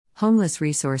Homeless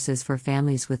resources for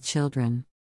families with children.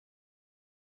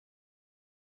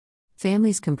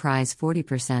 Families comprise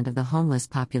 40% of the homeless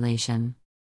population.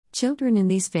 Children in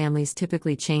these families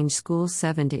typically change schools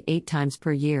 7 to 8 times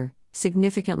per year,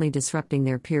 significantly disrupting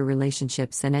their peer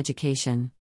relationships and education.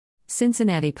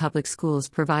 Cincinnati Public Schools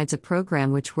provides a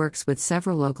program which works with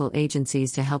several local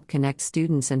agencies to help connect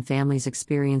students and families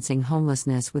experiencing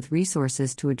homelessness with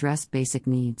resources to address basic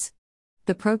needs.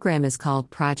 The program is called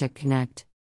Project Connect.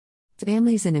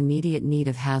 Families in immediate need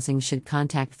of housing should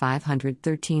contact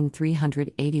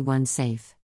 513-381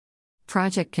 SAFE.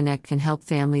 Project Connect can help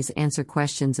families answer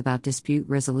questions about dispute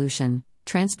resolution,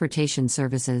 transportation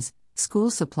services,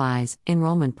 school supplies,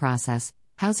 enrollment process,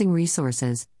 housing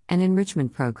resources, and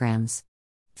enrichment programs.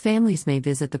 Families may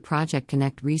visit the Project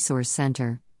Connect Resource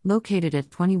Center, located at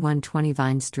 2120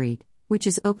 Vine Street, which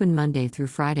is open Monday through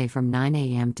Friday from 9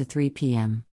 a.m. to 3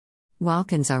 p.m.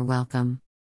 Walk-ins are welcome.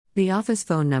 The office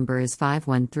phone number is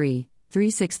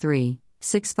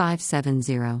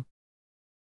 513-363-6570.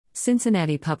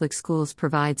 Cincinnati Public Schools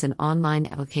provides an online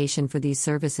application for these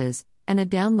services, and a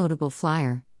downloadable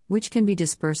flyer, which can be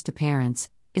dispersed to parents,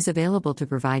 is available to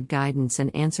provide guidance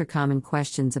and answer common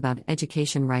questions about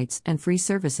education rights and free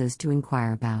services to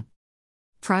inquire about.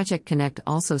 Project Connect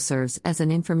also serves as an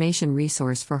information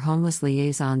resource for homeless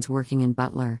liaisons working in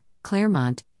Butler,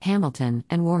 Claremont, Hamilton,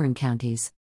 and Warren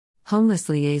counties. Homeless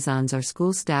liaisons are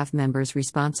school staff members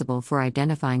responsible for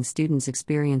identifying students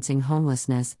experiencing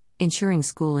homelessness, ensuring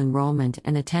school enrollment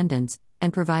and attendance,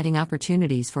 and providing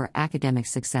opportunities for academic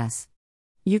success.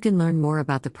 You can learn more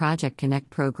about the Project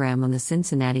Connect program on the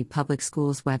Cincinnati Public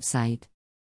Schools website.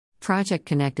 Project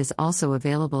Connect is also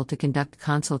available to conduct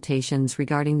consultations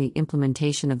regarding the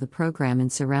implementation of the program in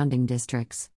surrounding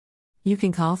districts. You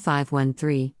can call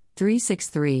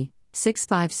 513-363-6570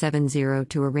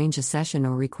 to arrange a session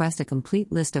or request a complete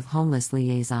list of homeless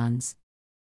liaisons.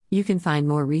 You can find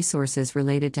more resources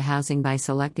related to housing by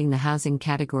selecting the Housing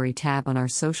category tab on our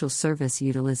Social Service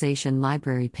Utilization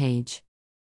Library page.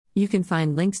 You can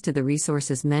find links to the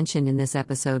resources mentioned in this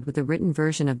episode with a written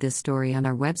version of this story on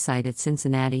our website at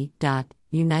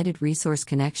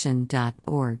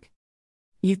cincinnati.unitedresourceconnection.org.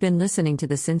 You've been listening to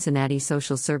the Cincinnati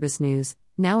Social Service News,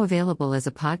 now available as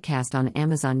a podcast on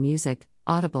Amazon Music,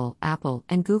 Audible, Apple,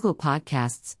 and Google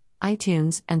Podcasts,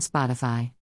 iTunes, and Spotify.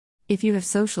 If you have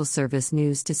social service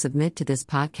news to submit to this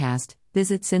podcast,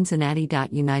 visit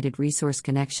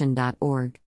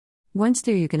cincinnati.unitedresourceconnection.org. Once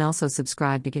there, you can also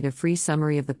subscribe to get a free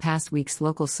summary of the past week's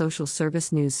local social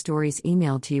service news stories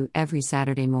emailed to you every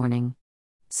Saturday morning.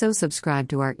 So subscribe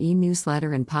to our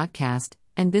e-newsletter and podcast,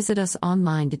 and visit us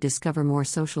online to discover more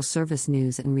social service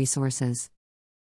news and resources.